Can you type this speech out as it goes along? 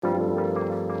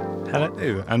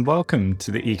Hello, and welcome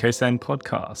to the EcoSend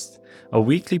podcast, a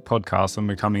weekly podcast on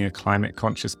becoming a climate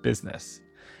conscious business.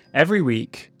 Every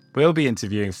week, we'll be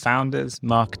interviewing founders,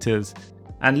 marketers,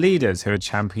 and leaders who are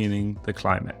championing the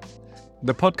climate.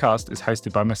 The podcast is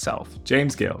hosted by myself,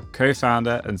 James Gill,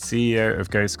 co-founder and CEO of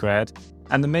Go Squared,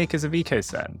 and the makers of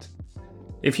EcoSend.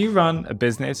 If you run a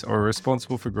business or are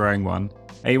responsible for growing one,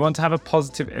 and you want to have a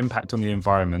positive impact on the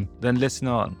environment, then listen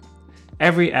on.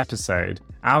 Every episode,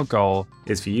 our goal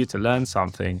is for you to learn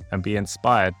something and be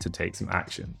inspired to take some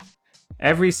action.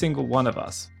 Every single one of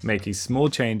us making small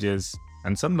changes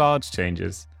and some large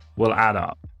changes will add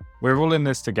up. We're all in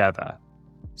this together.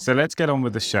 So let's get on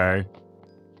with the show.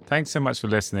 Thanks so much for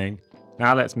listening.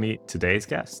 Now let's meet today's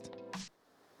guest.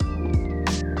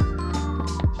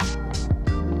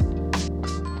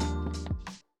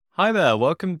 Hi there,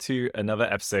 welcome to another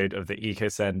episode of the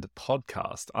EcoSend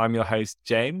podcast. I'm your host,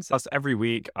 James. As every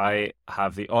week, I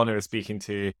have the honor of speaking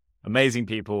to amazing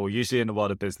people, usually in the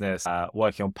world of business,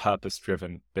 working on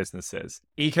purpose-driven businesses.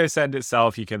 EcoSend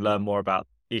itself, you can learn more about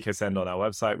EcoSend on our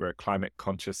website. We're a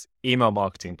climate-conscious email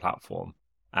marketing platform.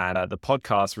 And the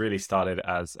podcast really started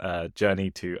as a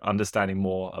journey to understanding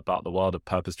more about the world of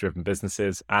purpose-driven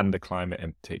businesses and the climate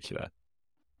in particular.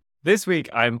 This week,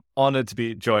 I'm honored to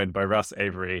be joined by Russ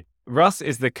Avery. Russ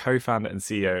is the co-founder and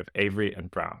CEO of Avery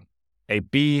 & Brown, a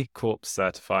B Corp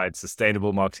certified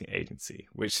sustainable marketing agency,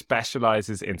 which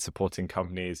specializes in supporting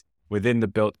companies within the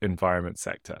built environment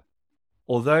sector.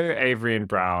 Although Avery &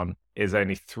 Brown is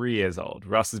only 3 years old,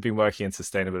 Russ has been working in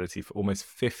sustainability for almost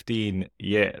 15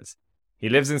 years. He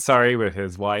lives in Surrey with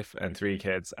his wife and 3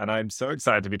 kids, and I'm so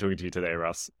excited to be talking to you today,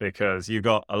 Russ, because you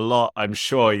got a lot I'm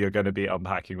sure you're going to be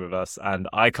unpacking with us, and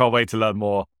I can't wait to learn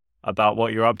more about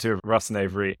what you're up to, Russ and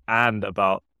Avery, and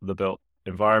about the built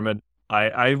environment.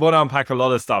 I want to unpack a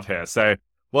lot of stuff here, so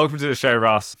welcome to the show,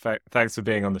 Russ. Thanks for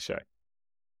being on the show.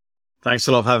 Thanks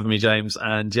a lot for having me, James,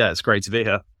 and yeah, it's great to be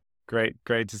here. Great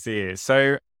to see you.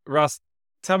 So, Russ,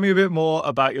 tell me a bit more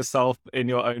about yourself in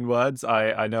your own words.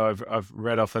 I know I've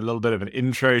read off a little bit of an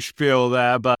intro spiel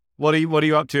there, but what are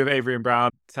you up to with Avery &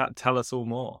 Brown? Tell us all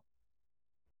more.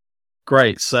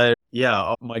 Great. So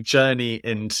yeah, my journey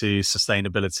into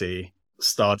sustainability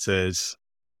started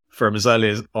from as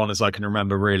early on as I can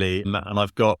remember, really. And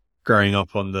I've got growing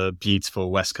up on the beautiful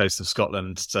west coast of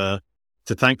Scotland to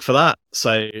thank for that.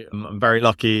 So I'm very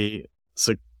lucky,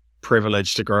 so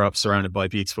privileged to grow up surrounded by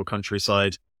beautiful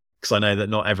countryside, because I know that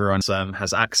not everyone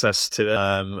has access to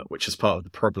it, which is part of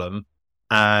the problem.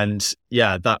 And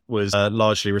yeah, that was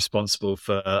largely responsible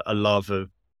for a love of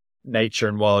nature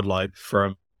and wildlife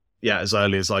from as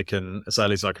early as I can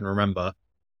remember.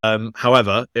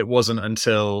 However, it wasn't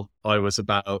until I was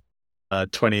about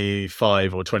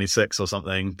 25 or 26 or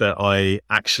something that I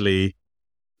actually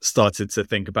started to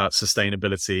think about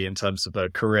sustainability in terms of a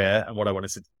career and what I wanted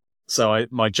to. So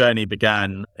my journey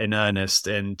began in earnest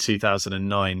in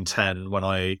 2009-10 when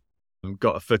I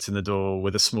got a foot in the door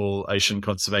with a small ocean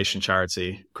conservation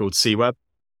charity called SeaWeb,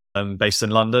 based in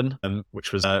London,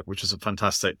 which was a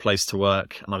fantastic place to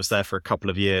work. And I was there for a couple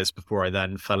of years before I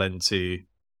then fell into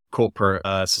corporate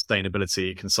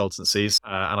sustainability consultancies.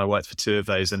 And I worked for 2 of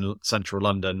those in central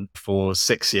London for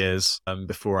 6 years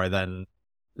before I then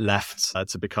left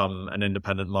to become an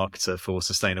independent marketer for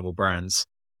sustainable brands.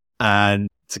 And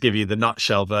to give you the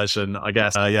nutshell version, I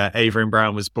guess, Avery &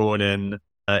 Brown was born in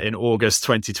August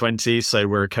 2020. So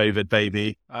we're a COVID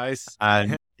baby. Nice.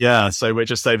 And so we're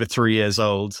just over 3 years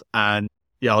old. And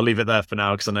yeah, I'll leave it there for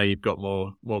now because I know you've got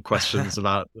more questions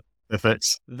about the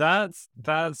fix. That's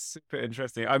super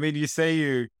interesting. I mean, you say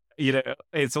you know,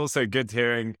 it's also good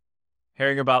hearing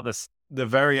about this, the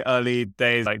very early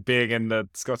days, like being in the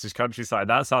Scottish countryside.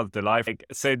 That sounds delightful.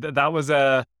 So that was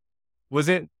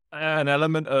it an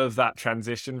element of that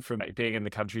transition from being in the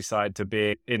countryside to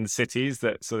being in cities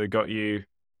that sort of got you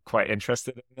quite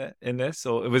interested in this,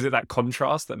 or was it that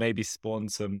contrast that maybe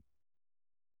spawned some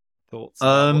thoughts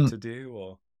about what to do?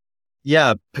 Or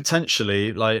yeah,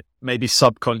 potentially, like maybe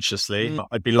subconsciously.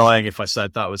 I'd be lying if I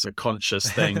said that was a conscious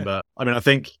thing, but I mean, I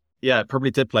think it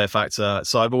probably did play a factor.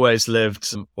 So I've always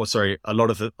lived, a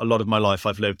lot of my life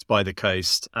I've lived by the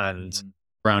coast and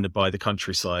surrounded by the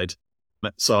countryside.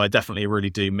 So I definitely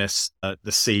really do miss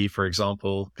the sea, for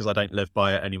example, because I don't live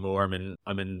by it anymore.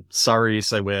 I'm in Surrey,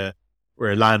 so we're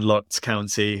a landlocked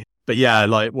county. But yeah,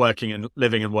 like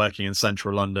living and working in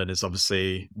central London is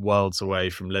obviously worlds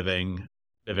away from living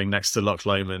next to Loch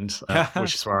Lomond,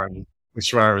 which is where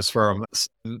I was from.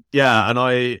 Yeah, and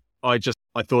I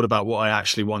thought about what I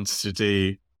actually wanted to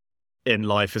do in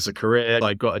life as a career.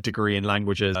 I got a degree in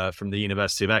languages from the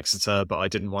University of Exeter, but I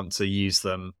didn't want to use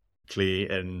them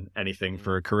in anything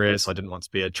for a career. So I didn't want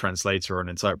to be a translator or an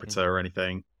interpreter or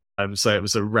anything. So it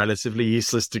was a relatively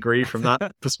useless degree from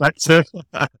that perspective.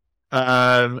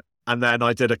 And then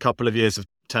I did a couple of years of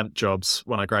temp jobs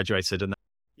when I graduated, and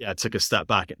took a step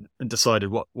back and decided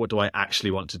what do I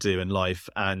actually want to do in life.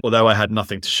 And although I had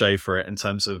nothing to show for it in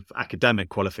terms of academic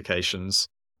qualifications,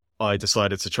 I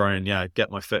decided to try and get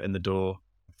my foot in the door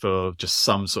for just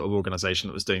some sort of organization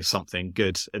that was doing something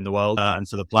good in the world and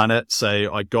for the planet.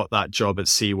 So I got that job at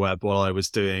CWeb while I was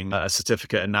doing a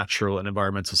certificate in natural and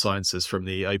environmental sciences from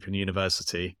the Open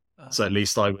University. So at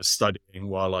least I was studying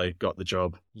while I got the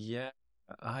job. Yeah,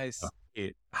 I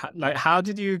see. Like, how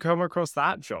did you come across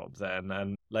that job then?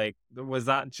 And like, was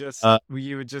that just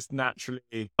you were just naturally?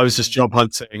 I was just job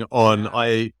hunting on.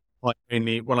 I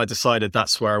mainly, when I decided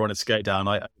that's where I wanted to go down,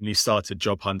 I only started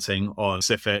job hunting on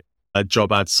specific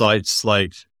job ad sites.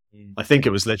 Like, I think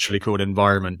it was literally called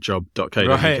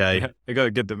environmentjob.co.uk. Right. They got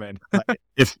a good domain.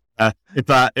 If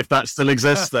that still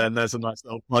exists, then there's a nice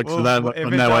little plug for them.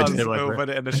 If it does, we'll put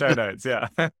it in the show notes. Yeah.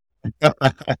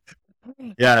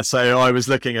 Yeah, so I was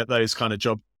looking at those kind of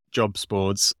jobs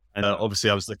boards, and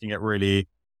obviously I was looking at really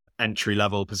entry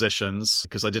level positions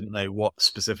because I didn't know what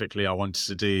specifically I wanted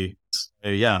to do. So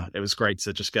yeah, it was great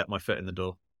to just get my foot in the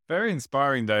door. Very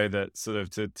inspiring though, that sort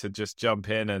of to just jump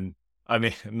in, and I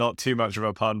mean, not too much of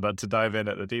a pun, but to dive in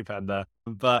at the deep end there.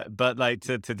 But like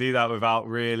to do that without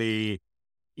really,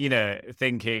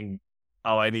 thinking,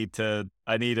 oh, I need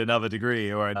another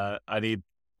degree, or I need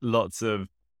lots of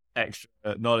extra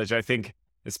knowledge. I think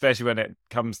especially when it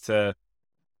comes to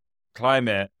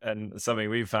climate, and something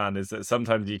we've found is that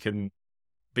sometimes you can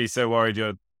be so worried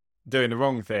you're doing the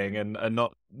wrong thing and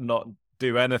not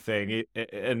do anything,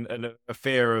 and a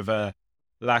fear of a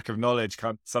lack of knowledge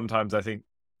sometimes, I think,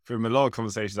 from a lot of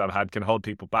conversations I've had, can hold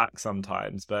people back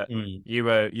sometimes. But you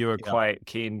were quite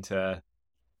keen to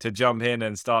jump in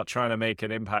and start trying to make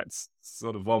an impact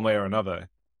sort of one way or another.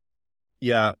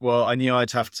 Yeah, well, I knew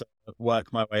I'd have to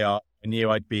work my way up. I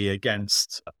knew I'd be going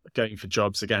for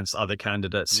jobs against other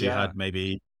candidates who had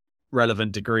maybe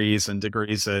relevant degrees in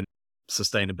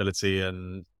sustainability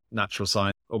and natural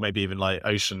science, or maybe even like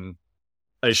ocean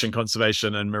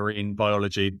conservation and marine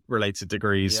biology related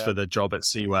degrees for the job at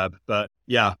CWeb. But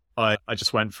yeah, I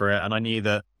just went for it. And I knew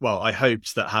that, well, I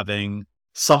hoped that having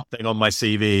something on my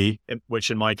CV,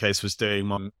 which in my case was doing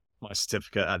my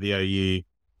certificate at the OU,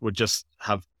 would just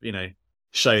have,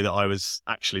 show that I was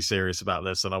actually serious about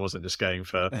this and I wasn't just going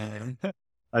for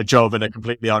a job in a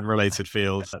completely unrelated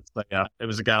field. So yeah, it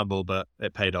was a gamble, but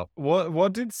it paid off.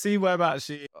 What did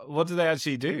CWeb what did they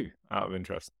actually do, out of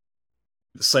interest?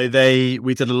 So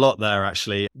we did a lot there,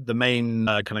 actually. The main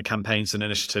kind of campaigns and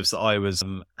initiatives that I was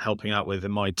helping out with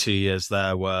in my 2 years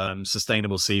there were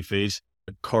sustainable seafood,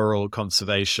 coral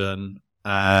conservation,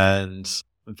 and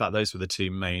in fact, those were the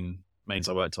two mains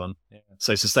I worked on. Yeah.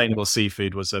 So sustainable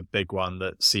seafood was a big one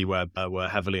that CWeb were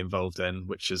heavily involved in,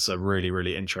 which is a really,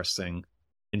 really interesting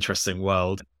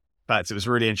world. In fact, it was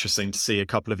really interesting to see a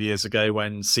couple of years ago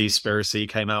when Seaspiracy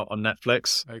came out on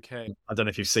Netflix. Okay. I don't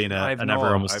know if you've seen it. I've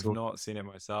not seen it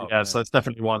myself. Yeah, so it's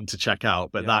definitely one to check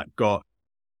out. But that got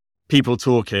people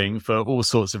talking for all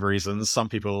sorts of reasons. Some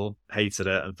people hated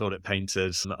it and thought it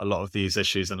painted a lot of these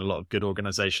issues and a lot of good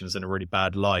organizations in a really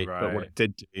bad light. Right. But what it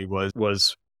did do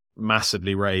was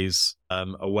massively raise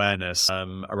awareness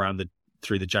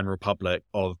through the general public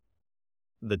of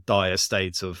the dire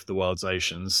state of the world's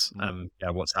oceans,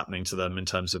 what's happening to them in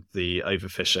terms of the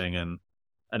overfishing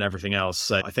and everything else.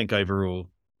 So I think overall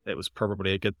it was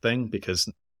probably a good thing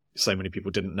because so many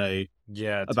people didn't know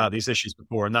about these issues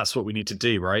before. And that's what we need to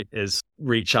do, right? Is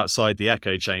reach outside the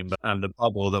echo chamber and the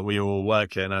bubble that we all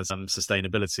work in as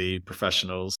sustainability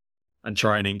professionals and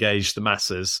try and engage the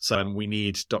masses. So we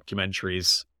need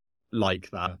documentaries like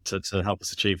that to help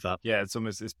us achieve that. Yeah,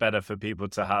 it's better for people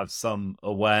to have some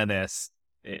awareness,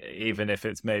 even if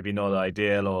it's maybe not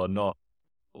ideal or not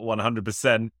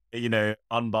 100%,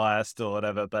 unbiased or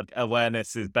whatever, but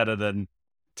awareness is better than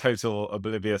total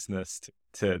obliviousness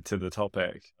to the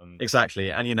topic. Exactly.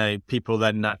 And, people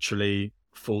then naturally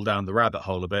fall down the rabbit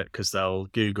hole a bit because they'll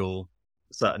Google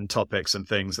certain topics and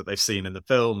things that they've seen in the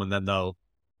film, and then they'll,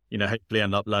 hopefully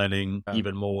end up learning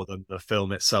even more than the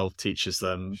film itself teaches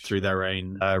them through their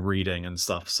own reading and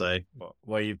stuff. So,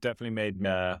 well, you've definitely made me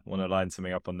want to line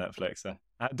something up on Netflix.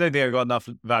 I don't think I've got enough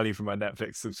value from my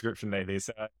Netflix subscription lately,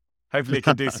 so hopefully it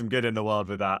can do some good in the world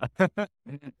with that.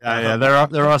 Yeah,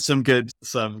 there are some good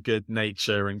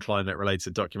nature and climate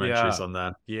related documentaries on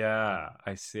there. Yeah,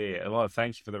 I see. Well,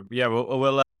 thank you for the. Yeah,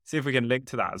 we'll see if we can link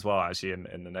to that as well, actually,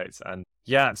 in the notes. And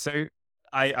yeah, so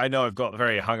I know I've got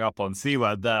very hung up on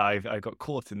CWeb there. I got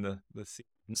caught in the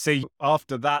So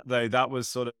after that, though, that was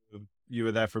sort of, you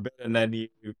were there for a bit, and then you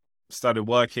started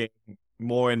working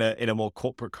more in a more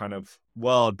corporate kind of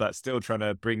world, but still trying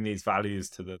to bring these values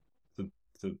to the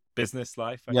business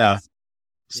life, I Yeah. guess.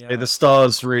 So the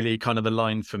stars really kind of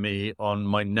aligned for me on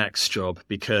my next job,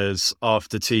 because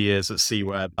after 2 years at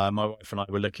CWeb, my wife and I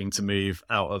were looking to move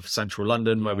out of central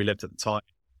London where we lived at the time.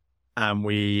 And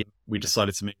we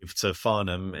decided to move to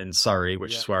Farnham in Surrey,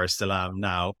 which is where I still am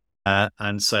now.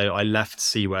 And so I left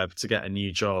CWeb to get a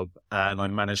new job, and I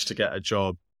managed to get a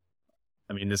job.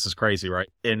 I mean, this is crazy, right?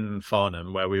 In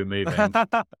Farnham, where we were moving,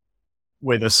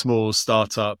 with a small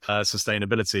startup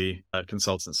sustainability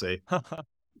consultancy.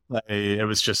 It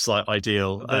was just like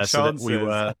ideal. The So that we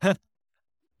chances.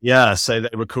 were, so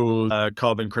they were called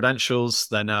Carbon Credentials.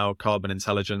 They're now Carbon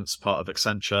Intelligence, part of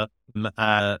Accenture.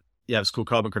 It's called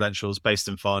Carbon Credentials, based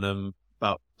in Farnham,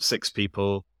 about 6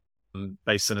 people,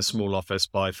 based in a small office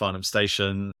by Farnham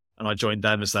Station. And I joined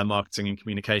them as their marketing and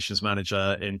communications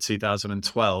manager in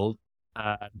 2012.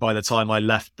 By the time I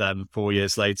left them 4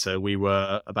 years later, we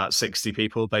were about 60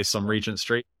 people based on Regent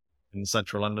Street in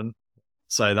central London.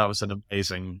 So that was an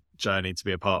amazing journey to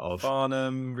be a part of.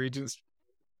 Farnham, Regents,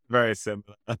 very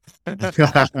similar.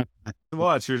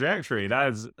 What a trajectory.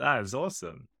 That is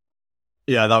awesome.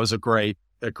 Yeah, that was a great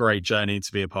journey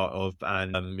to be a part of.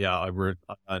 And I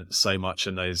learned so much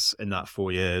in that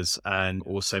 4 years, and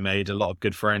also made a lot of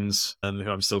good friends who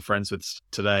I'm still friends with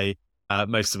today.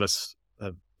 Most of us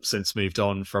have since moved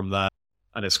on from there.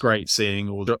 And it's great seeing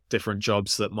all the different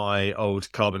jobs that my old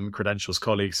Carbon Credentials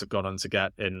colleagues have gone on to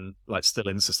get in, like still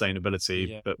in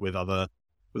sustainability, but with other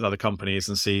companies,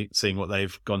 and seeing what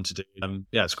they've gone to do.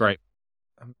 It's great.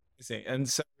 Amazing. And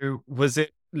so was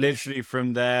it literally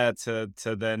from there to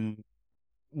then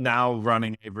now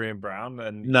running Avery and Brown?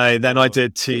 And no, then I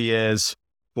did 2 years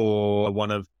for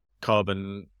one of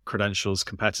Carbon Credentials'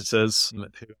 competitors, who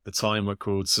at the time were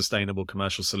called Sustainable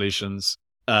Commercial Solutions.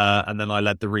 And then I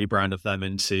led the rebrand of them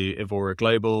into Evora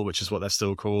Global, which is what they're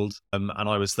still called. And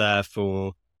I was there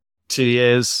for 2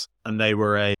 years, and they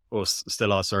were a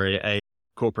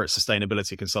corporate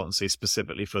sustainability consultancy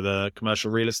specifically for the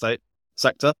commercial real estate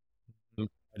sector.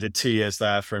 I did 2 years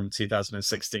there from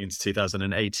 2016 to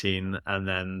 2018. And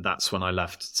then that's when I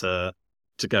left to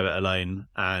go it alone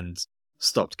and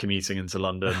stopped commuting into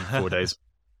London 4 days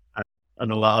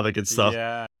and all that other good stuff.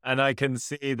 Yeah. And I can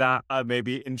see that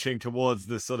maybe inching towards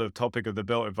the sort of topic of the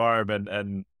built environment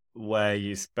and where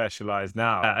you specialize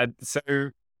now. And so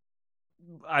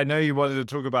I know you wanted to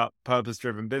talk about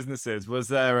purpose-driven businesses. Was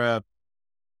there a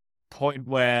point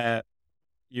where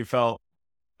you felt,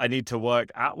 I need to work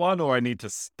at one, or I need to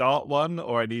start one,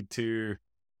 or I need to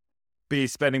be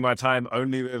spending my time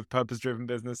only with purpose-driven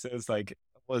businesses? Like,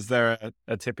 was there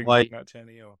a tipping point in that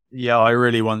journey? Or? Yeah, I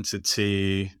really wanted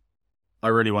to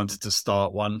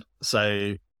start one.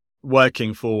 So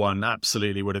working for one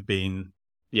absolutely would have been,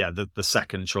 the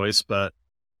second choice. But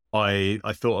I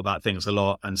thought about things a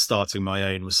lot, and starting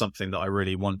my own was something that I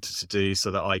really wanted to do,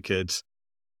 so that I could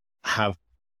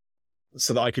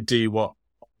do what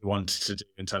I wanted to do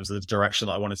in terms of the direction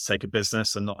that I wanted to take a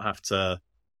business, and not have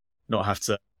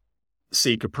to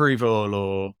seek approval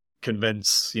or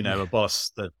convince, a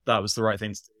boss that was the right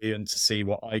thing to do, and to see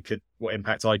what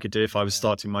impact I could do if I was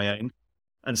starting my own.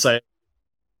 And so it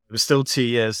was still 2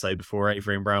 years though before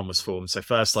Avery and Brown was formed. So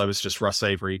first I was just Russ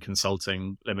Avery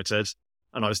Consulting Limited,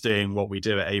 and I was doing what we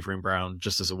do at Avery and Brown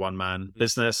just as a one-man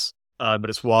business. But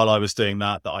it's while I was doing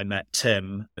that I met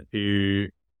Tim, who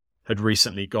had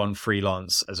recently gone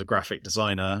freelance as a graphic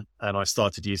designer. And I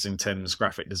started using Tim's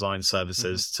graphic design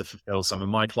services to fulfill some of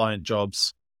my client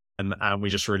jobs. And we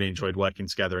just really enjoyed working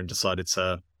together, and decided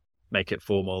to make it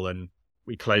formal. And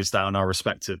we closed down our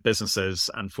respective businesses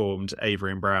and formed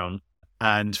Avery and Brown.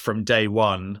 And from day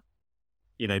one,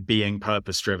 being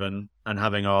purpose-driven and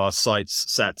having our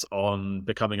sights set on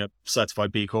becoming a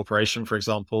certified B Corporation, for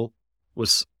example,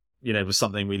 was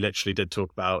something we literally did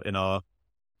talk about in our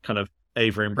kind of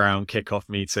Avery and Brown kickoff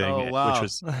meeting,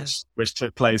 which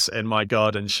took place in my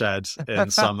garden shed in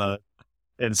summer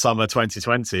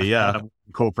 2020. Yeah,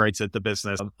 incorporated the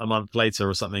business a month later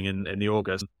or something in the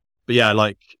August.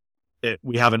 But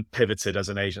we haven't pivoted as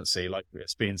an agency. Like,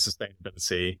 it's been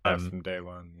sustainability from day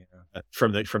one,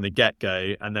 from the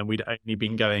get-go. And then we'd only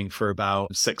been going for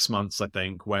about 6 months, I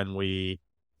think, when we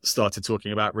started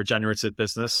talking about regenerative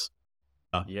business.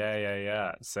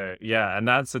 Yeah. So and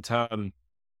that's a term.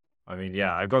 I mean,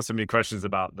 I've got so many questions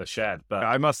about the shed, but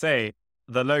I must say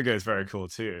the logo is very cool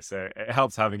too. So it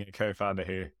helps having a co-founder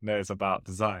who knows about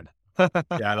design.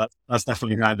 That's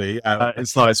definitely handy.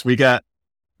 It's nice.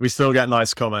 We still get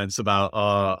nice comments about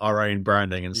our own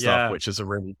branding and stuff, which is a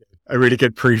really a really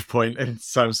good proof point in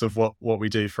terms of what we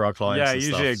do for our clients Yeah, and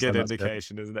usually stuff. a good So that's good.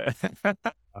 indication, isn't it?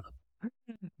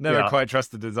 Never Yeah, quite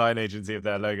trust the design agency if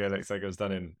their logo looks like it was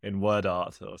done in word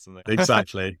art or something.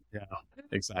 exactly. Yeah,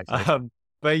 exactly.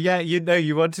 But yeah,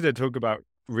 you wanted to talk about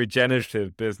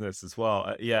regenerative business as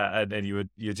well. Yeah, and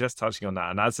you're just touching on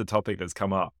that, and that's a topic that's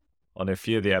come up on a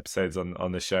few of the episodes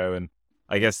on the show. And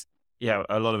I guess, yeah,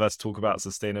 a lot of us talk about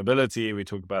sustainability. We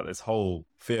talk about this whole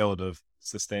field of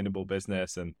sustainable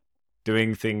business and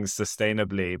doing things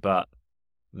sustainably, but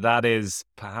that is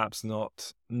perhaps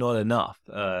not enough.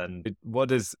 And what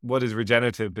does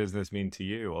regenerative business mean to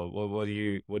you, or what do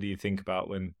you think about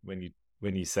when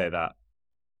you say that?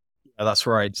 Yeah, that's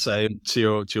right. So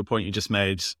to your point you just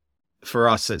made, for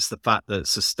us, it's the fact that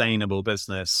sustainable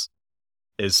business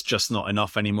is just not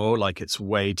enough anymore. Like it's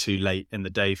way too late in the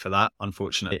day for that,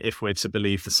 unfortunately, if we're to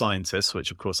believe the scientists,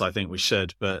 which of course I think we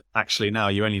should. But actually now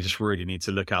you only just really need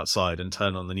to look outside and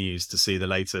turn on the news to see the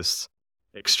latest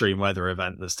extreme weather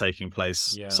event that's taking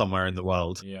place Yeah, somewhere in the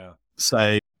world. yeah,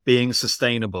 So being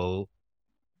sustainable,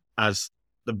 as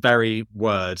the very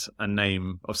word and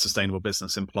name of sustainable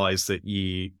business implies, that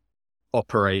you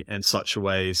operate in such a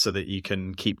way so that you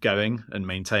can keep going and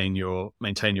maintain your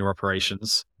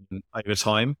operations over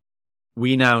time.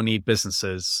 We now need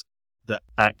businesses that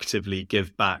actively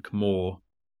give back more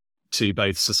to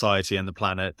both society and the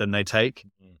planet than they take.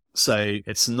 Mhm. So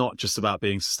it's not just about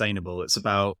being sustainable, it's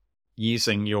about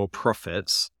using your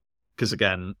profits, because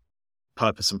again,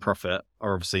 purpose and profit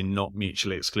are obviously not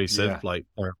mutually exclusive. Yeah, Like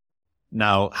there are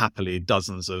now happily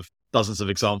dozens of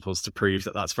examples to prove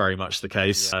that that's very much the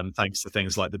case, yeah, thanks to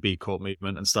things like the B Corp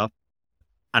movement and stuff.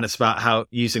 And it's about how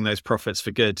using those profits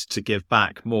for good to give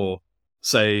back more.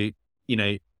 So, you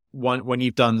know, when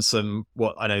you've done some,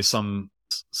 what I know some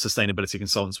sustainability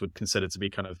consultants would consider to be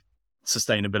kind of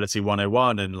sustainability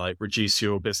 101 and like reduce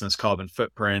your business carbon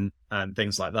footprint and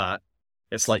things like that.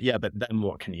 It's like, yeah, but then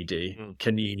what can you do? mm,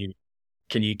 Can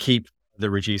you keep the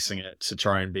reducing it to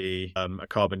try and be a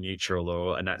carbon neutral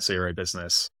or a net zero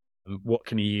business? What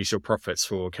can you use your profits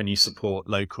for? Can you support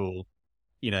local,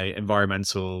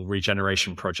 environmental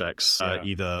regeneration projects, yeah,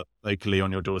 either locally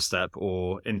on your doorstep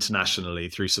or internationally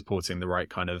through supporting the right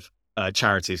kind of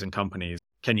charities and companies?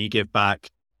 Can you give back?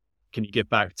 Can you give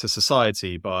back to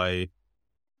society by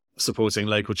supporting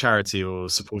local charity or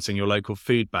supporting your local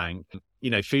food bank?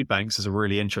 Food banks is a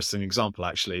really interesting example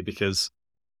actually, because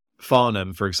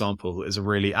Farnham, for example, is a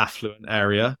really affluent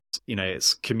area.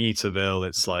 It's Commuterville.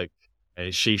 It's like a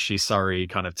Shishi, Surrey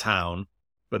kind of town,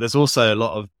 but there's also a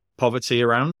lot of poverty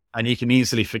around. And you can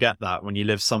easily forget that when you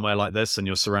live somewhere like this and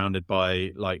you're surrounded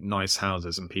by like nice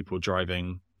houses and people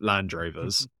driving Land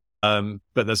Rovers.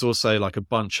 But there's also like a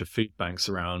bunch of food banks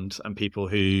around and people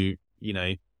who,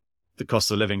 the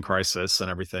cost of living crisis and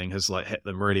everything has like hit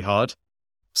them really hard.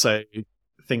 So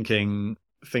thinking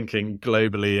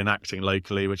globally and acting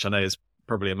locally, which I know is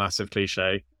probably a massive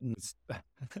cliche. It's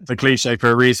a cliche for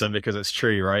a reason because it's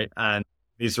true, right? And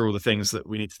these are all the things that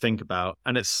we need to think about.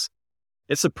 And it's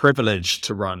a privilege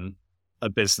to run a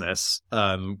business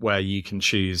where you can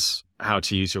choose how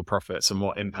to use your profits and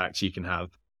what impact you can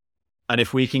have. And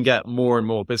if we can get more and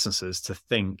more businesses to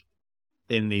think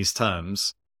in these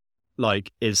terms,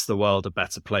 like, is the world a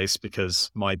better place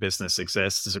because my business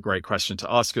exists, is a great question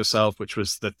to ask yourself, which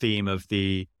was the theme of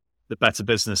the Better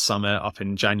Business Summit up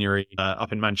in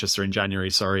Manchester in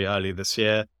January, earlier this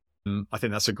year. I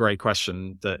think that's a great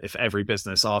question that if every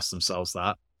business asked themselves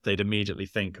that, they'd immediately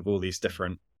think of all these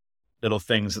different little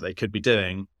things that they could be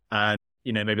doing. And,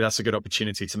 maybe that's a good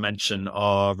opportunity to mention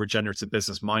our regenerative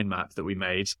business mind map that we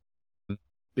made,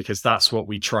 because that's what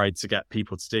we tried to get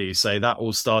people to do. So that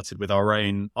all started with our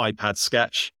own iPad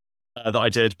sketch that I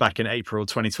did back in April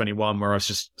 2021, where I was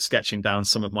just sketching down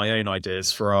some of my own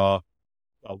ideas for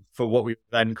what we were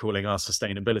then calling our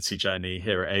sustainability journey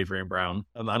here at Avery and Brown.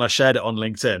 And I shared it on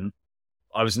LinkedIn.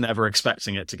 I was never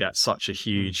expecting it to get such a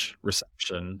huge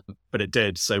reception, but it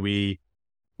did. So we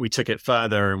took it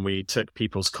further and we took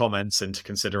people's comments into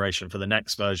consideration for the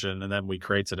next version. And then we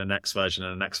created a next version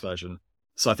and a next version.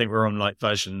 So I think we're on the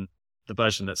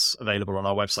version that's available on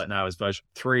our website now is version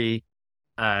 3.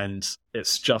 And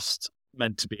it's just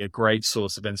meant to be a great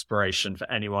source of inspiration for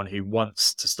anyone who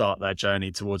wants to start their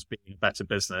journey towards being a better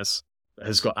business, but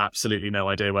has got absolutely no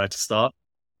idea where to start.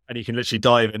 And you can literally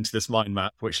dive into this mind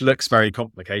map, which looks very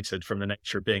complicated from the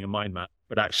nature of being a mind map,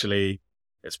 but actually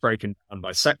it's broken down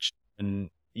by section and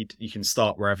you can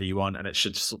start wherever you want. And it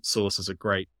should serve as a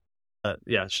great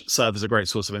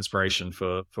source of inspiration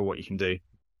for what you can do.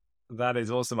 that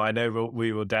is awesome. I know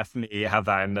we will definitely have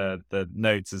that in the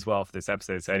notes as well for this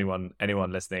episode. So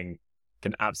anyone listening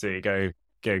can absolutely go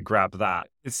go grab that.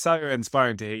 It's so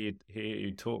inspiring to hear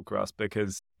you talk, Russ,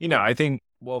 because, I think,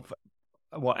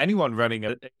 anyone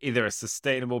running either a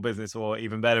sustainable business or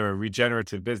even better, a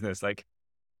regenerative business, like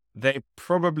they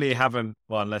probably haven't,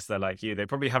 well, unless they're like you, they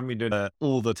probably haven't been doing it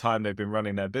all the time they've been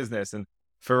running their business. And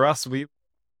for us, we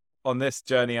on this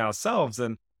journey ourselves,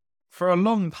 and for a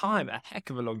long time, a heck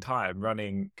of a long time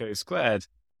running Go Squared,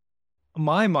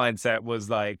 my mindset was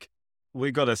like,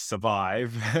 we've got to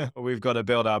survive. We've got to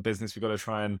build our business. We've got to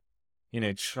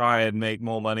try and make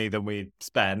more money than we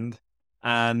spend.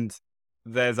 And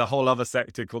there's a whole other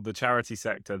sector called the charity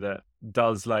sector that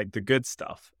does like the good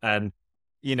stuff. And,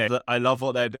 I love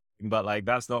what they're doing, but like,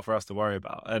 that's not for us to worry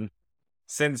about. And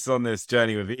since on this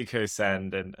journey with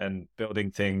EcoSend and building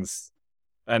things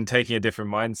and taking a different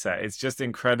mindset, it's just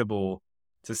incredible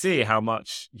to see how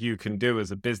much you can do as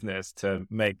a business to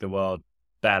make the world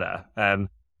better. And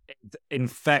it's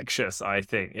infectious, I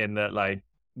think, in that, like,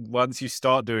 once you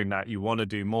start doing that, you want to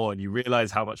do more and you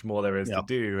realize how much more there is to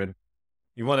do. And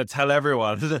you want to tell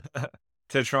everyone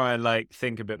to try and like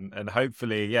think a bit. And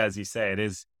hopefully, as you say, it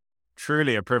is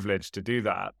truly a privilege to do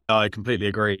that. I completely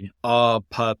agree. Our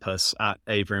purpose at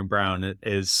Avery and Brown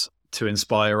is to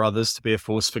inspire others to be a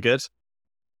force for good.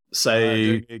 So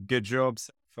doing a good job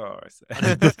so far.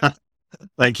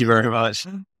 Thank you very much.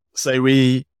 So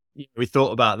we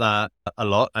thought about that a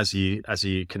lot, as you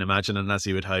can imagine, and as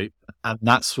you would hope. And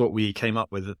that's what we came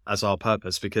up with as our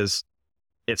purpose, because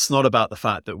it's not about the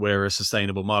fact that we're a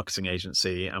sustainable marketing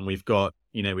agency and we've got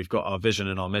our vision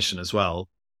and our mission as well.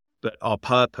 But our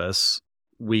purpose,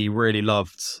 we really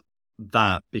loved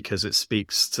that because it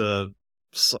speaks to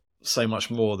so much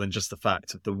more than just the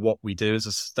fact of what we do as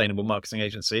a sustainable marketing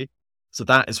agency. So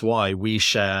that is why we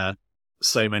share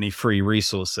so many free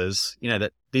resources,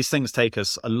 that these things take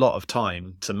us a lot of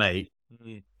time to make.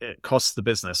 It costs the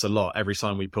business a lot every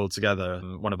time we pull together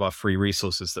one of our free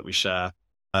resources that we share.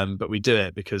 But we do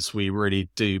it because we really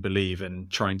do believe in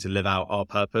trying to live out our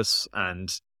purpose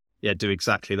and do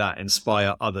exactly that,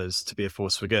 inspire others to be a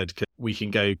force for good. 'Cause we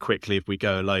can go quickly if we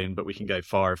go alone, but we can go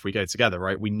far if we go together,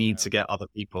 right? We need to get other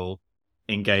people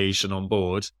engaged and on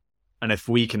board. And if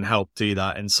we can help do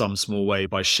that in some small way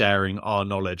by sharing our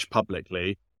knowledge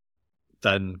publicly,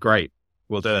 then great,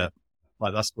 we'll do it.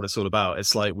 Like, that's what it's all about.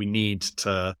 It's like we need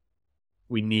to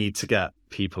get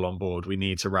people on board. We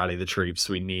need to rally the troops.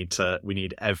 We need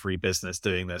every business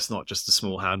doing this, not just a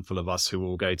small handful of us who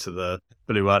will go to the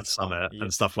Blue Earth Summit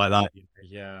and stuff like that.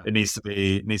 Yeah. It needs to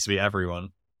be everyone.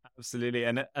 Absolutely.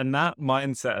 And that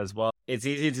mindset as well, it's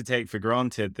easy to take for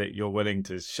granted that you're willing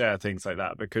to share things like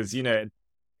that because,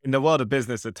 in the world of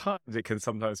business at times, it can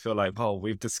sometimes feel like, oh,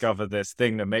 we've discovered this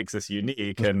thing that makes us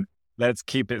unique and let's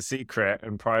keep it secret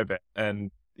and private. And,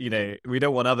 we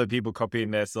don't want other people copying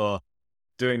this or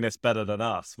doing this better than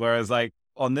us. Whereas like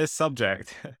on this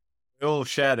subject, we all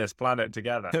share this planet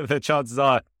together. The chances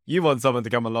are you want someone to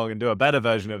come along and do a better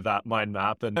version of that mind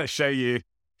map and show you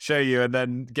and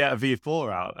then get a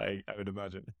V4 out, I would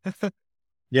imagine.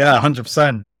 Yeah,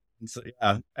 100%. So,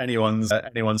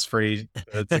 anyone's free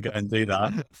to go and do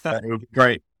that. It would be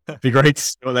great. It'd be great to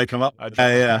see what they come up with.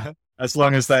 Yeah. As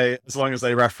long as they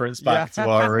reference back to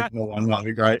our original one, that'd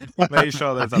be great. Make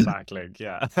sure there's a backlink.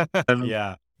 Yeah.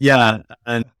 Yeah. Yeah.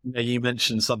 And you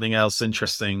mentioned something else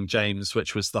interesting, James,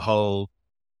 which was the whole,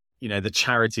 the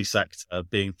charity sector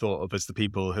being thought of as the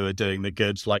people who are doing the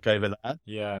good, like over there.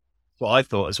 Yeah. What I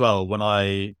thought as well when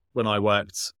I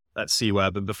worked at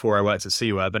CWeb and before I worked at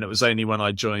CWeb, and it was only when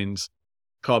I joined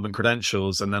Carbon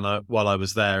Credentials and then while I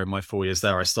was there in my 4 years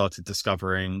there, I started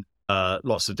discovering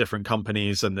lots of different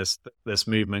companies and this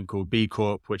movement called B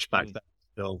Corp, which back then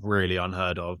was still really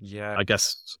unheard of. Yeah. I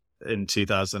guess in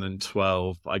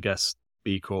 2012,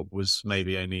 B Corp was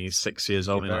maybe only 6 years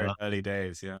old. Very early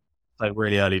days, yeah. Like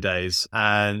really early days.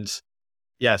 And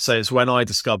so it's when I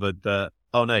discovered that,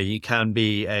 oh no, you can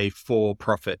be a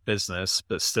for-profit business,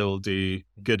 but still do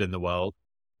good in the world.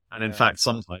 And in fact,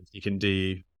 sometimes you can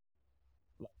do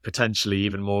potentially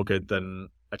even more good than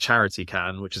a charity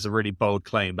can, which is a really bold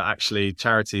claim. But actually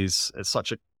charities, it's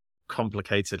such a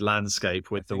complicated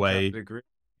landscape with the way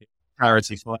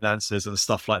charity finances and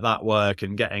stuff like that work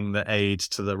and getting the aid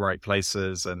to the right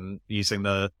places and using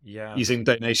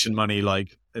donation money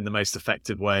like in the most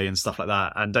effective way and stuff like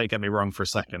that. And don't get me wrong for a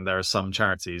second, there are some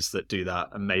charities that do that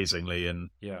amazingly and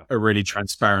are really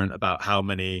transparent about how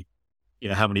many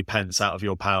pence out of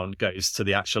your pound goes to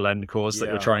the actual end cause that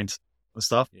you're trying to and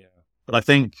stuff. Yeah. But I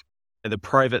think the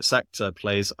private sector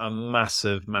plays a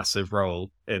massive, massive role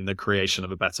in the creation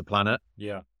of a better planet.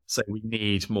 Yeah. So we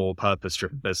need more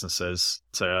purpose-driven businesses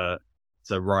to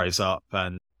rise up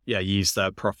and use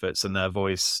their profits and their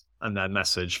voice and their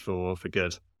message for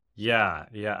good.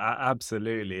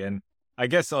 Absolutely. And I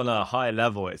guess on a high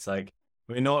level, it's like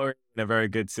we're not really in a very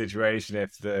good situation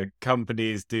if the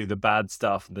companies do the bad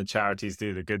stuff and the charities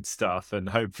do the good stuff, and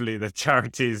hopefully the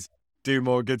charities do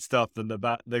more good stuff than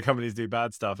the companies do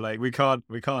bad stuff. Like we can't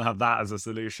have that as a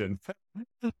solution.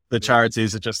 The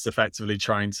charities are just effectively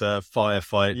trying to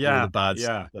firefight all the Yeah, bad yeah.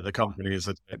 stuff that the companies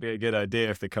are It'd doing. be a good idea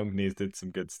if the companies did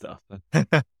some good stuff.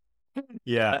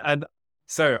 Yeah, and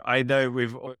so I know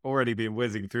we've already been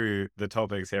whizzing through the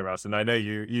topics here, Russ, and I know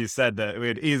you said that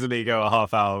we'd easily go a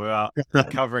half hour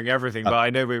without covering everything, but I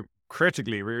know we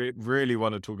really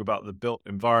want to talk about the built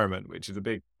environment, which is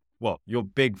your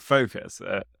big focus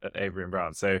at Avery and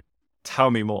Brown. So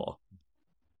tell me more.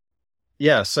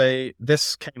 Yeah, so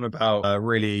this came about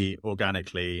really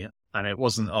organically, and it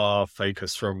wasn't our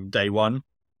focus from day one.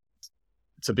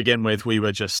 To begin with, we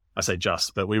were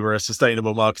but we were a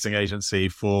sustainable marketing agency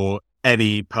for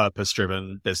any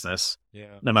purpose-driven business,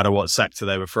 Yeah. no matter what sector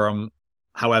they were from.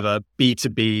 However,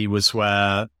 B2B was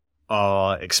where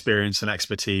our experience and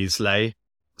expertise lay.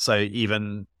 So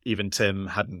even Tim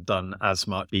hadn't done as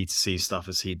much B2C stuff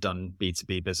as he'd done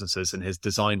B2B businesses in his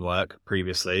design work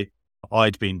previously.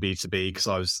 I'd been B2B because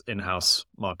I was in-house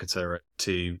marketer at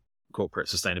two corporate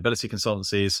sustainability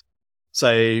consultancies.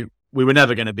 So we were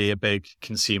never going to be a big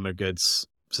consumer goods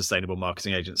sustainable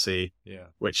marketing agency,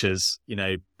 which is,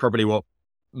 probably what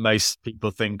most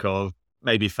people think of,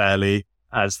 maybe fairly,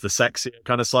 as the sexier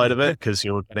kind of side of it, because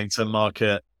you're getting to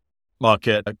market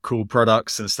cool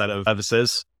products instead of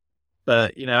services.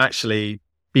 But, actually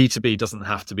B2B doesn't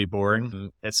have to be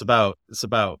boring. It's about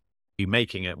you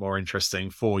making it more interesting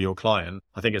for your client.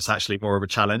 I think it's actually more of a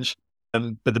challenge.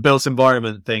 But the built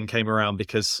environment thing came around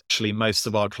because actually most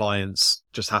of our clients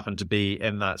just happen to be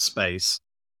in that space.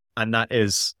 And that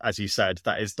is, as you said,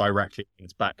 that is directly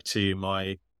linked back to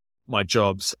my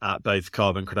jobs at both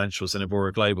Carbon Credentials and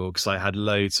Evora Global, because I had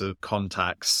loads of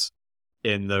contacts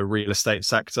in the real estate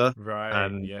sector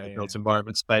and the built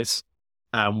environment space.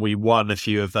 And we won a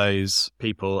few of those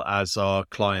people as our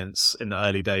clients in the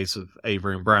early days of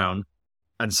Avery and Brown.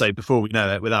 And so before we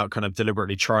know it, without kind of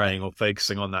deliberately trying or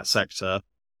focusing on that sector,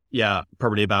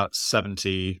 probably about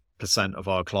 70% of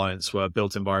our clients were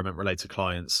built environment related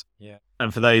clients. Yeah.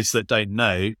 And for those that don't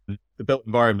know, the built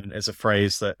environment is a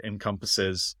phrase that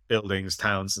encompasses buildings,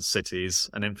 towns and cities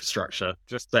and infrastructure.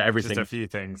 Just everything. Just a few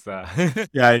things there.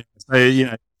 Yeah. So,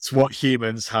 it's what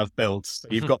humans have built. So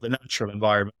you've got the natural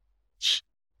environment, which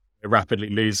we're rapidly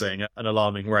losing at an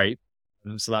alarming rate.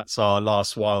 And so that's our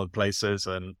last wild places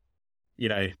and,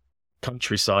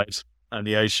 countryside and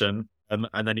the ocean. And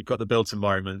then you've got the built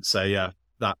environment. So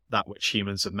that which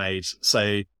humans have made.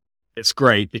 So it's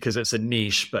great because it's a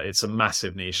niche, but it's a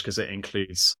massive niche because it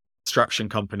includes construction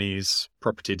companies,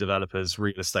 property developers,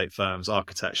 real estate firms,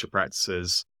 architecture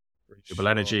practices, renewable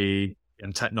energy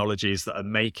and technologies that are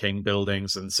making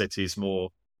buildings and cities more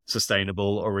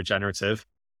sustainable or regenerative.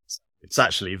 It's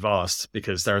actually vast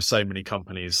because there are so many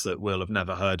companies that we'll have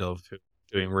never heard of who are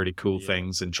doing really cool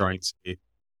things and trying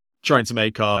to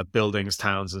make our buildings,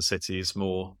 towns and cities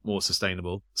more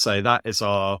sustainable. So that is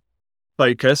our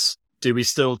focus. Do we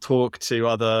still talk to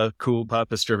other cool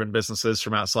purpose-driven businesses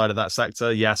from outside of that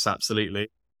sector? Yes, absolutely.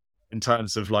 In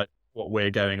terms of like what we're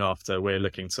going after, we're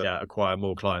looking to acquire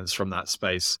more clients from that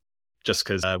space just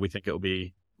because we think it'll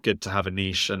be good to have a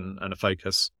niche and a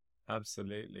focus.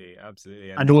 Absolutely.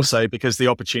 And also because the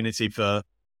opportunity for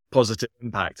positive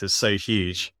impact is so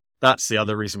huge. That's the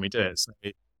other reason we do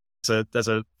it. So there's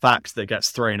a fact that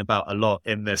gets thrown about a lot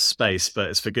in this space, but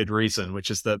it's for good reason, which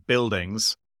is that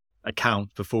buildings account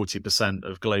for 40%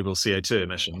 of global CO2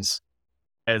 emissions.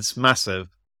 It's massive.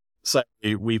 So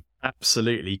we've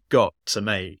absolutely got to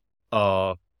make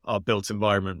our built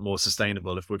environment more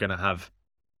sustainable if we're going to have,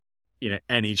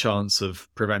 any chance of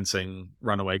preventing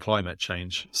runaway climate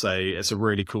change. So it's a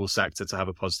really cool sector to have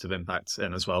a positive impact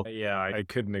in as well. Yeah, I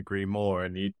couldn't agree more.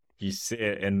 And you see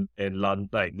it in London,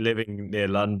 like living near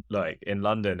London, like in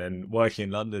London and working in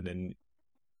London, and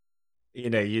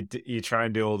you try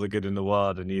and do all the good in the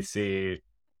world, and you see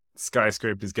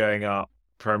skyscrapers going up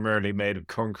primarily made of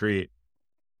concrete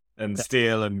and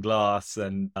steel and glass,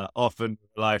 and often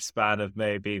a lifespan of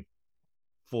maybe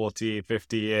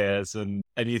 40-50 years, and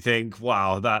you think,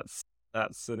 wow, that's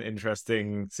an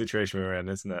interesting situation we're in,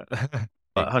 isn't it?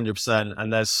 100%.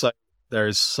 And there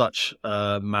is such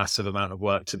a massive amount of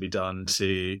work to be done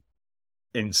to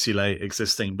insulate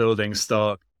existing building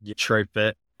stock,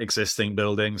 retrofit existing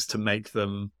buildings to make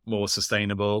them more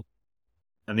sustainable.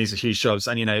 And these are huge jobs.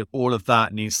 And, all of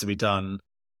that needs to be done.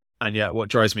 And yet what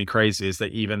drives me crazy is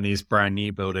that even these brand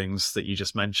new buildings that you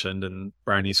just mentioned and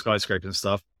brand new skyscrapers and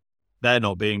stuff, they're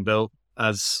not being built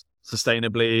as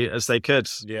sustainably as they could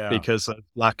because of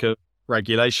lack of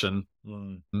regulation.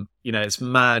 It's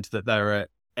mad that there are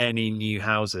any new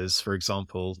houses, for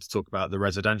example, to talk about the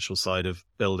residential side of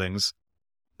buildings.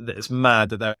 It's mad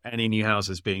that there are any new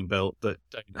houses being built that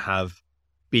don't have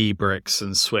B bricks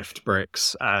and Swift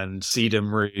bricks and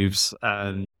sedum roofs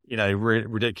and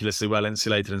ridiculously well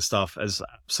insulated and stuff as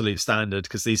absolute standard,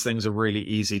 because these things are really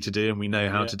easy to do and we know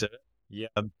how to do it.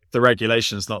 If the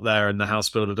regulation's not there and the house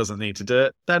builder doesn't need to do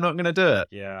it, they're not going to do it.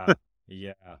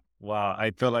 Yeah. Wow.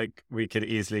 I feel like we could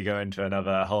easily go into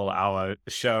another whole hour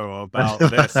show about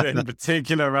this in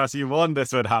particular, Russ. You warned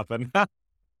this would happen.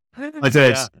 I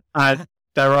did. And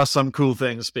there are some cool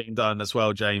things being done as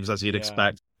well, James, as you'd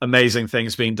expect. Amazing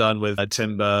things being done with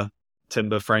timber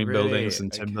frame buildings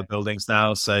and timber buildings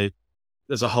now. So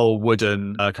there's a whole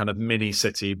wooden kind of mini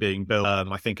city being built.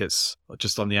 I think it's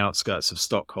just on the outskirts of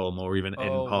Stockholm or even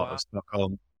in part of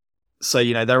Stockholm. So,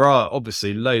 there are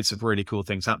obviously loads of really cool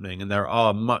things happening, and there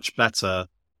are much better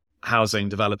housing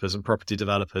developers and property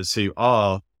developers who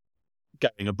are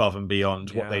going above and beyond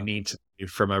what they need to do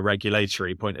from a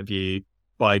regulatory point of view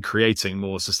by creating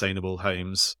more sustainable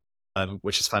homes,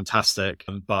 which is fantastic.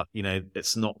 But,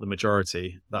 it's not the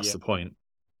majority. That's the point.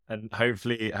 And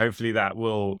hopefully that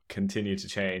will continue to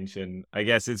change. And I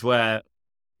guess it's where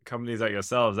companies like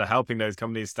yourselves are helping those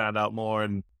companies stand out more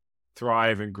and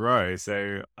thrive and grow.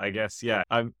 So I guess,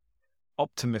 I'm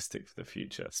optimistic for the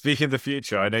future. Speaking of the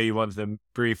future, I know you wanted to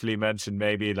briefly mention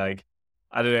maybe like,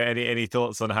 I don't know, any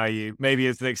thoughts on how maybe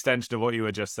it's an extension of what you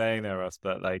were just saying there, Russ,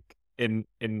 but like in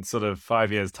sort of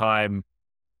 5 years time,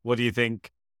 what do you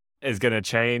think is going to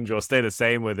change or stay the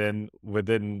same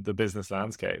within the business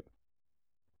landscape?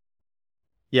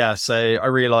 Yeah, so I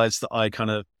realized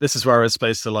that this is where I was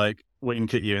supposed to like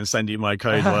wink at you and send you my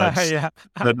code words,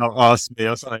 but not ask me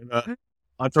or something. But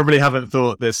I probably haven't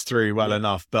thought this through well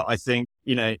enough. But I think,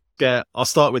 I'll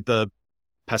start with the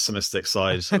pessimistic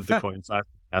side of the coin,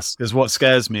 because what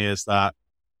scares me is that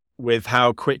with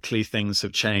how quickly things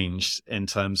have changed in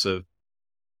terms of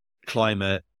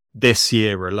climate this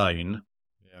year alone,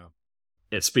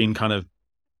 it's been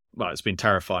it's been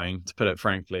terrifying, to put it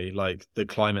frankly. Like, the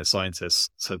climate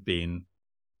scientists have been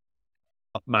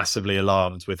massively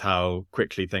alarmed with how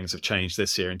quickly things have changed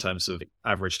this year in terms of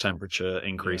average temperature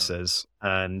increases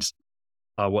and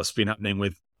what's been happening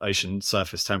with ocean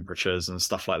surface temperatures and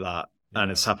stuff like that.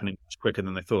 And it's happening much quicker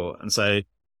than they thought. And so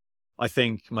I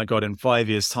think, my God, in 5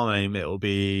 years' time, it'll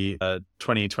be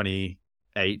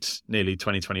 2028, nearly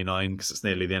 2029, because it's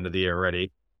nearly the end of the year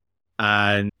already.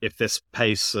 And if this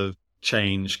pace of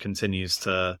change continues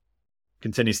to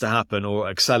happen or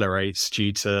accelerates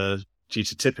due to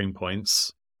tipping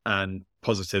points and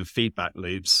positive feedback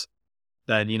loops,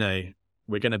 then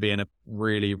we're going to be in a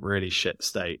really, really shit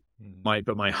state.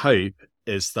 But my hope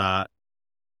is that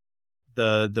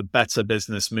the better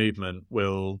business movement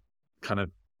will kind of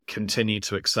continue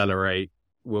to accelerate,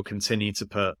 will continue to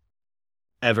put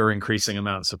ever increasing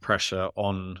amounts of pressure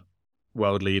on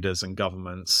world leaders and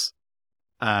governments.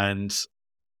 And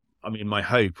I mean, my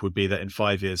hope would be that in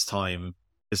 5 years' time,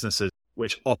 businesses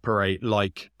which operate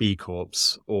like B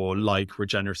Corps or like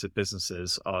regenerative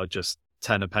businesses are just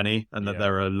 10 a penny, and that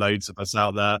there are loads of us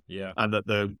out there, and that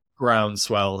the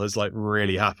groundswell has like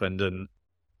really happened and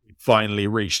finally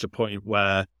reached a point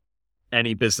where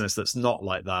any business that's not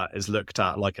like that is looked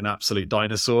at like an absolute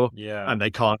dinosaur, and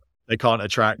they can't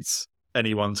attract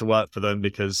anyone to work for them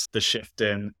because the shift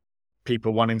in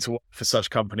people wanting to work for such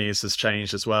companies has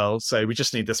changed as well. So we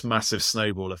just need this massive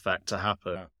snowball effect to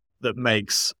happen that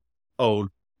makes old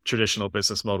traditional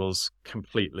business models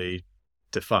completely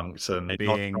defunct and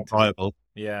not viable.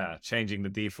 Changing the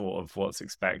default of what's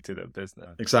expected of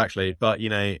business. Exactly. But,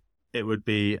 it would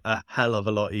be a hell of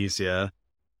a lot easier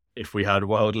if we had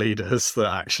world leaders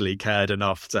that actually cared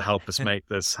enough to help us make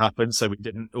this happen, so we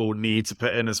didn't all need to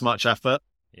put in as much effort.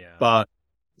 But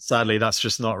sadly, that's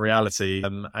just not reality.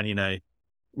 And,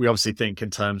 we obviously think in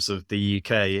terms of the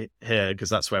UK here, because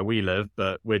that's where we live,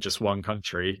 but we're just one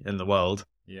country in the world.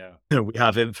 We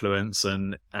have influence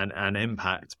and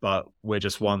impact, but we're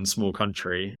just one small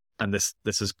country. And this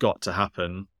has got to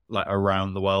happen like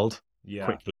around the world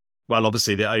quickly. Well,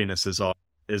 obviously the onus is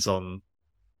on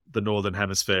the Northern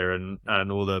Hemisphere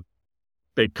and all the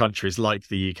big countries like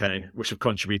the UK, which have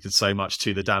contributed so much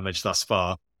to the damage thus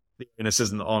far. The onus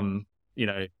isn't on,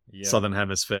 Southern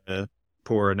Hemisphere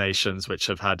poorer nations, which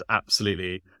have had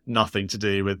absolutely nothing to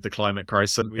do with the climate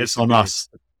crisis. It's on us.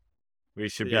 We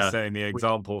should be setting the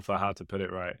example for how to put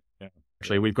it right.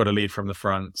 Actually, we've got to lead from the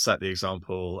front, set the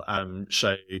example, and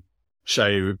show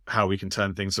how we can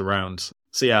turn things around.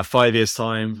 So 5 years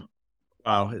time,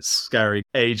 wow, it's scary.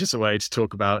 Ages away to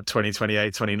talk about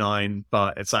 2028, 29,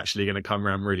 but it's actually going to come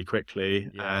around really quickly.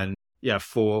 Yeah. And yeah,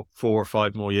 four or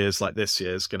five more years like this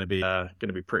year is going to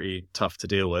be pretty tough to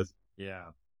deal with. Yeah.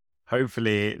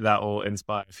 Hopefully that will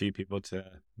inspire a few people to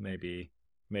maybe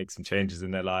make some changes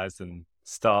in their lives and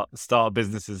start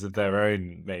businesses of their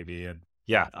own, maybe. And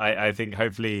yeah, I think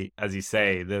hopefully, as you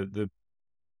say, the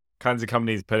kinds of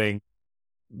companies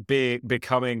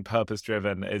becoming purpose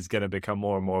driven is going to become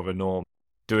more and more of a norm.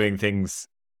 Doing things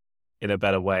in a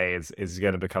better way is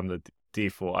going to become the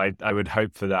default. I would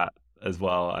hope for that as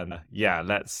well. And yeah,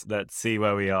 let's see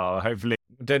where we are. Hopefully,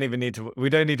 we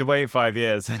don't need to wait 5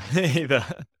 years either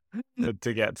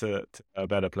to get to a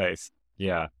better place.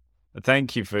 Yeah.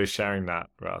 Thank you for sharing that,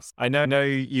 Russ. I know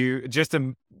you, just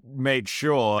to make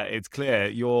sure it's clear,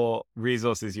 your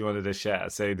resources you wanted to share.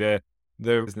 So the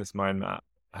business mind map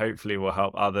hopefully will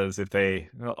help others if they,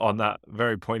 on that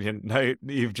very poignant note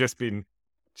you've just been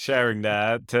sharing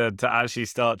there, to actually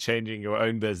start changing your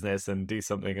own business and do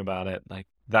something about it. Like,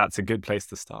 that's a good place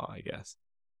to start, I guess.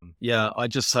 Yeah, I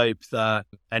just hope that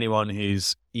anyone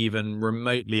who's even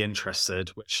remotely interested,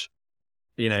 which,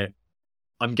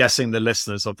 I'm guessing the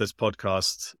listeners of this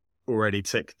podcast already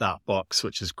tick that box,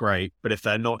 which is great. But if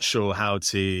they're not sure how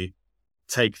to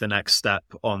take the next step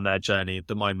on their journey,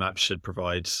 the mind map should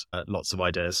provide lots of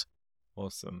ideas.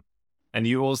 Awesome. And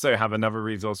you also have another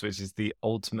resource, which is the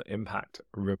Ultimate Impact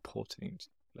Reporting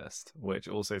List, which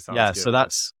also sounds good. So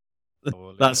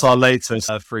that's our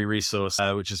latest free resource,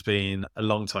 which has been a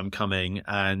long time coming.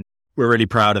 And we're really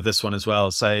proud of this one as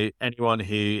well. So anyone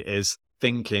who is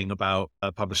thinking about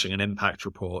publishing an impact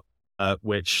report,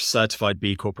 which certified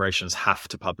B corporations have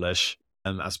to publish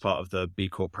as part of the B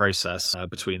Corp process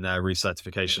between their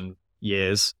recertification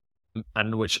years,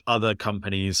 and which other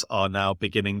companies are now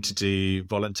beginning to do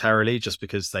voluntarily just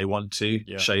because they want to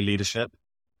show leadership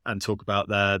and talk about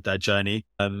their journey.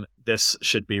 This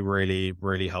should be really,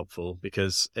 really helpful,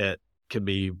 because it can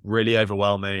be really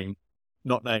overwhelming,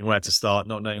 not knowing where to start,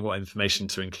 not knowing what information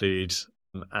to include.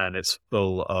 And it's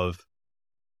full of,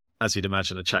 as you'd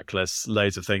imagine, a checklist,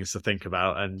 loads of things to think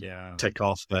about and tick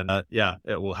off. And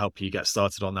it will help you get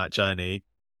started on that journey.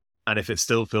 And if it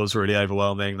still feels really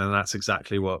overwhelming, then that's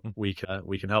exactly what we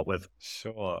can help with.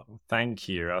 Sure. Thank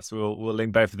you, Russ. We'll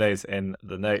link both of those in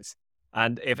the notes.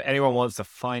 And if anyone wants to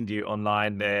find you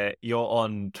online, you're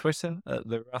on Twitter at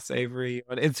the Russ Avery,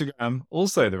 on Instagram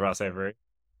also the Russ Avery,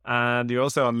 and you're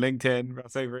also on LinkedIn,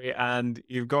 Russ Avery, and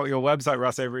you've got your website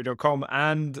russavery.com,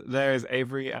 and there's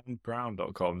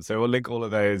averyandbrown.com. So we'll link all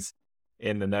of those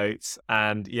in the notes.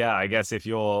 And yeah, I guess if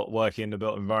you're working in the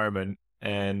built environment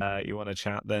and you want to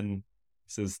chat, then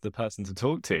this is the person to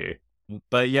talk to.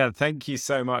 But yeah, thank you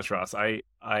so much, Russ. I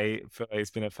feel like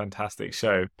it's been a fantastic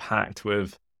show, packed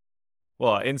with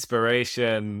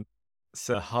inspiration,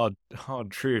 so hard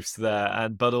truths there,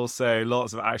 but also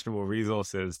lots of actionable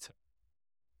resources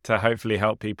to hopefully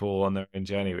help people on their own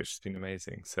journey, which has been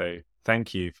amazing. So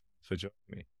thank you for joining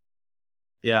me.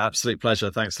 Yeah, absolute pleasure.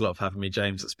 Thanks a lot for having me,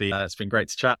 James. It's been great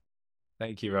to chat.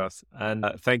 Thank you, Russ. And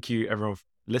thank you, everyone, for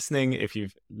listening. If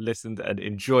you've listened and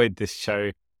enjoyed this show,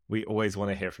 we always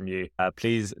want to hear from you.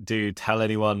 Please do tell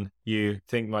anyone you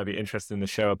think might be interested in the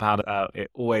show about it.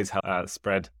 It always helps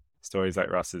spread stories like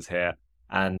Russ's here.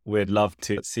 And we'd love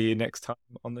to see you next time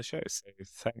on the show. So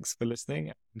thanks for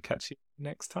listening, and catch you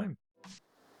next time.